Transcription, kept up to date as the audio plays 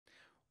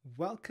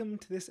Welcome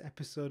to this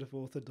episode of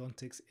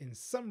Orthodontics in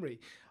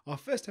Summary, our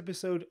first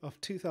episode of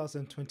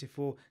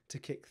 2024 to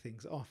kick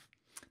things off.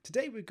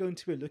 Today we're going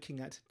to be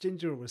looking at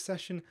gingival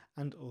recession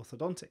and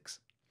orthodontics.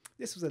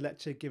 This was a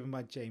lecture given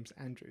by James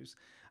Andrews,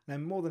 and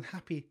I'm more than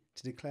happy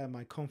to declare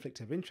my conflict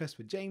of interest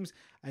with James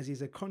as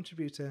he's a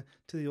contributor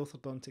to the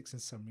Orthodontics in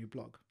Summary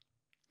blog.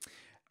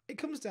 It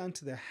comes down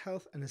to the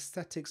health and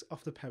aesthetics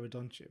of the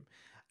periodontium,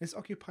 and it's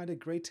occupied a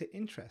greater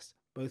interest,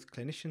 both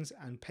clinicians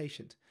and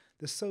patient,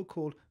 the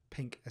so-called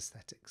pink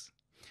aesthetics.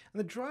 And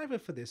the driver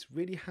for this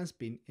really has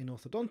been, in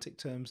orthodontic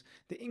terms,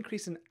 the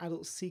increase in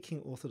adults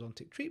seeking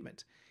orthodontic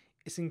treatment.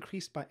 It's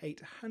increased by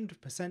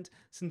 800%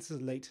 since the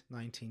late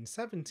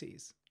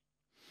 1970s.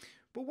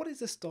 But what is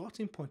the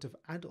starting point of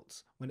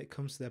adults when it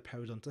comes to their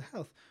periodontal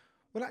health?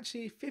 Well,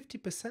 actually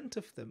 50%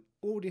 of them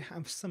already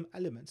have some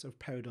elements of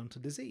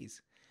periodontal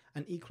disease.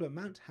 An equal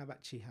amount have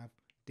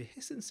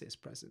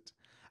dehiscences present,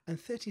 and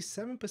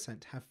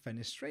 37% have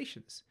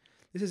fenestrations.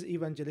 This is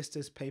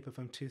Evangelista's paper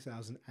from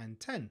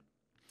 2010.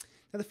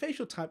 Now, the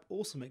facial type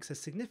also makes a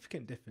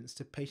significant difference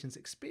to patients'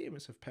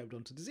 experience of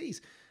periodontal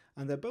disease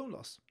and their bone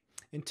loss.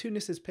 In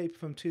Tunis's paper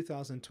from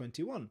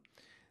 2021,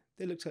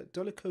 they looked at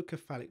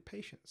Dolichocephalic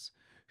patients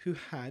who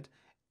had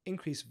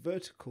increased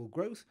vertical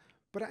growth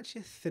but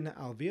actually a thinner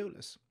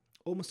alveolus,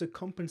 almost a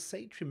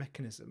compensatory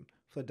mechanism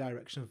for the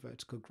direction of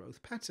vertical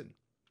growth pattern.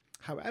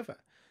 However,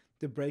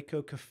 the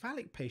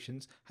brachiocephalic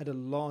patients had a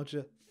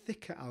larger,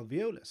 thicker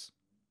alveolus.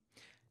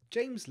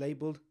 James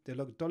labelled the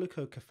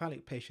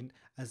dolichocephalic patient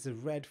as the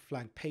red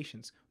flag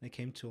patients when it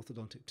came to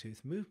orthodontic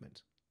tooth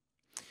movement.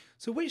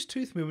 So which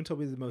tooth movement are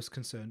we the most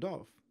concerned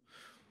of?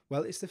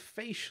 Well, it's the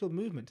facial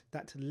movement,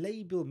 that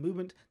labial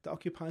movement that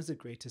occupies the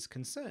greatest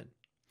concern.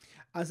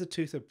 As the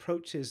tooth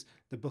approaches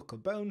the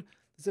buccal bone,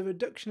 there's a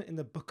reduction in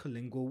the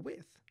buccolingual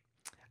width,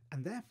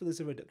 and therefore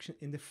there's a reduction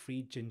in the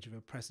free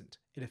gingiva present.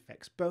 It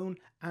affects bone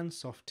and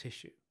soft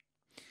tissue.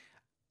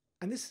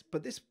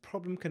 But this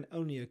problem can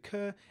only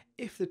occur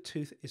if the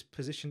tooth is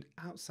positioned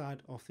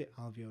outside of the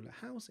alveolar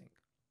housing.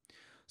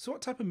 So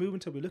what type of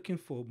movement are we looking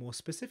for more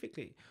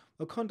specifically?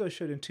 Well, Kondo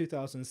showed in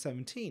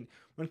 2017,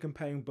 when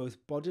comparing both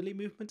bodily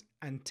movement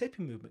and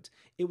tipping movement,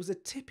 it was a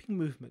tipping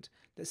movement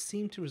that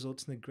seemed to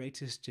result in the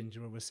greatest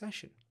gingival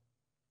recession.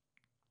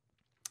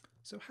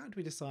 So how do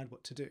we decide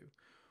what to do?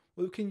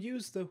 Well, we can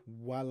use the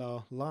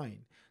Wallar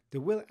line, the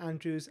Will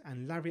Andrews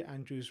and Larry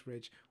Andrews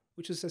ridge,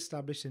 which was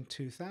established in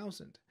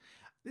 2000.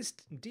 This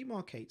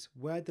demarcates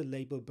where the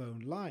labial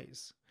bone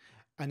lies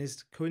and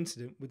is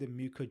coincident with the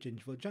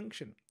mucogingival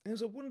junction. And it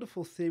was a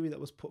wonderful theory that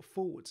was put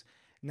forward,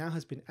 now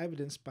has been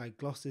evidenced by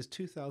Gloss's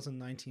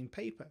 2019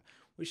 paper,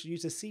 which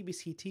used a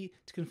CBCT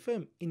to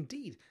confirm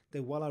indeed the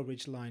Wallar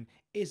ridge line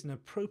is an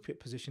appropriate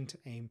position to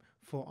aim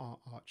for our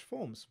arch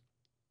forms.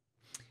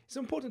 It's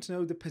important to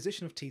know the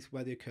position of teeth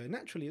where they occur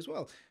naturally as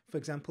well. For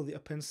example, the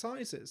upper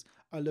incisors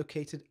are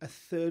located a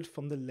third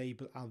from the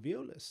labial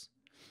alveolus,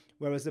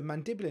 whereas the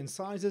mandibular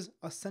incisors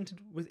are centered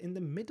within the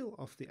middle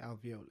of the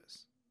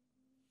alveolus.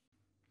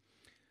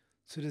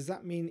 So does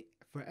that mean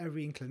for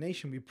every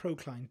inclination we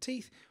procline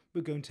teeth,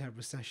 we're going to have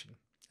recession?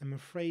 I'm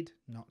afraid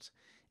not.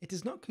 It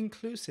is not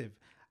conclusive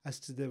as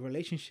to the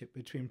relationship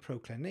between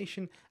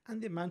proclination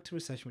and the amount of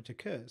recession which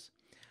occurs.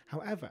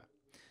 However,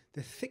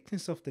 the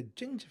thickness of the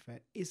gingiva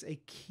is a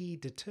key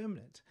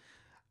determinant,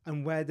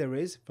 and where there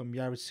is, from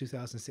Yarrod's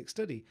 2006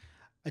 study,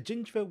 a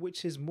gingiva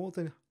which is more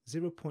than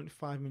 0.5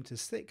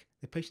 millimeters thick,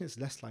 the patient is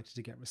less likely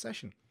to get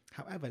recession.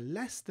 However,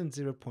 less than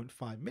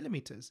 0.5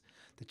 millimeters,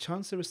 the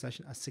chance of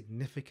recession are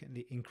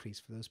significantly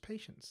increased for those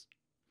patients.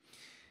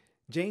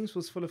 James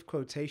was full of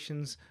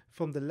quotations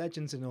from the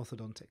legends in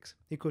orthodontics.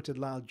 He quoted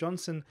Lyle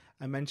Johnson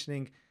and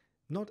mentioning,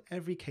 "Not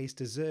every case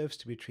deserves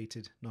to be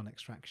treated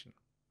non-extraction."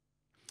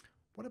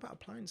 What about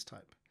appliance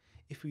type?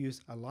 If we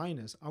use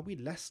aligners, are we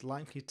less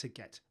likely to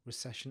get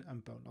recession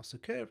and bone loss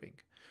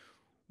occurring?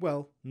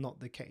 Well, not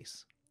the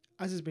case.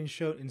 As has been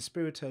shown in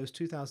Spirito's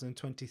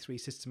 2023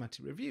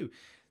 systematic review,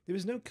 there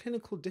is no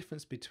clinical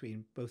difference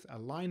between both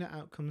aligner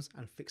outcomes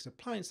and fixed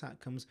appliance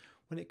outcomes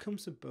when it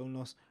comes to bone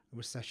loss,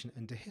 recession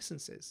and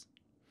dehiscences.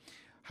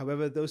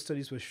 However, those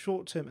studies were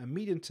short-term and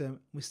medium-term, and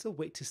we still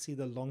wait to see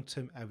the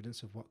long-term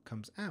evidence of what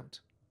comes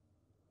out.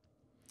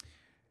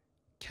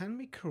 Can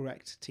we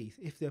correct teeth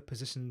if they're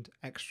positioned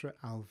extra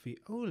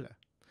alveolar?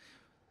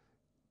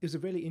 It was a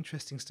really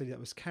interesting study that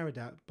was carried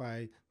out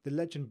by the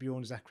legend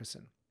Bjorn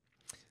Zachrisson.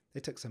 They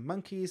took some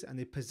monkeys and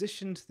they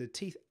positioned the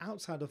teeth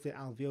outside of the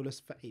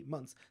alveolus for 8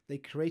 months. They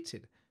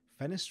created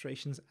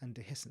fenestrations and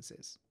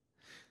dehiscences.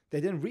 They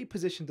then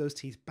repositioned those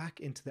teeth back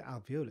into the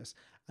alveolus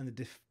and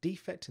the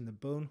defect in the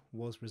bone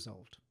was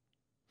resolved.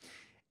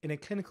 In a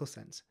clinical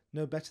sense,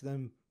 no better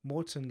than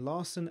Morten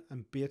Larsen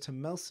and Beata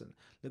Melson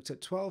looked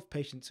at 12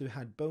 patients who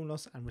had bone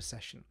loss and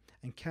recession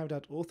and carried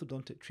out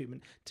orthodontic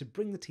treatment to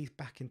bring the teeth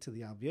back into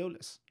the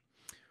alveolus.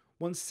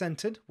 Once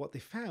centered, what they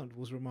found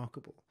was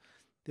remarkable.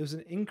 There was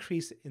an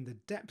increase in the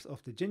depth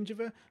of the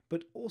gingiva,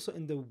 but also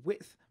in the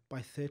width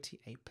by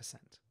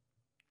 38%.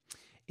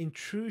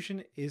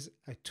 Intrusion is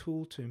a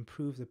tool to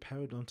improve the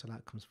periodontal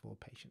outcomes for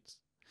patients.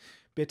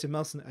 Beata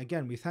Melson,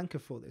 again, we thank her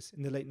for this,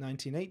 in the late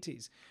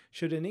 1980s,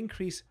 showed an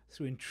increase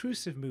through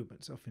intrusive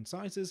movements of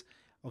incisors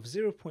of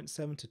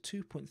 0.7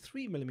 to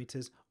 2.3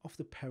 millimeters of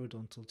the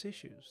periodontal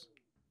tissues.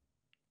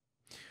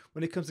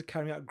 When it comes to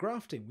carrying out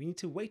grafting, we need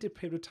to wait a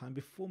period of time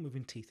before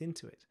moving teeth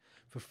into it.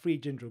 For free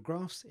gingival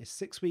grafts, it's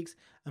 6 weeks,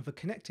 and for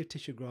connective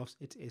tissue grafts,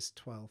 it is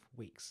 12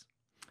 weeks.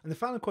 And the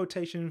final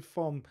quotation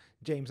from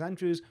James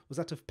Andrews was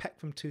that of Peck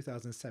from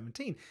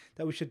 2017,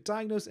 that we should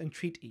diagnose and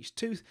treat each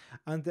tooth,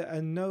 and there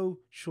are no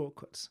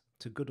shortcuts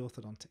to good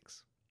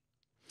orthodontics.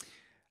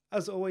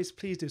 As always,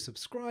 please do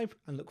subscribe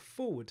and look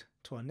forward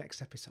to our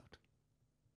next episode.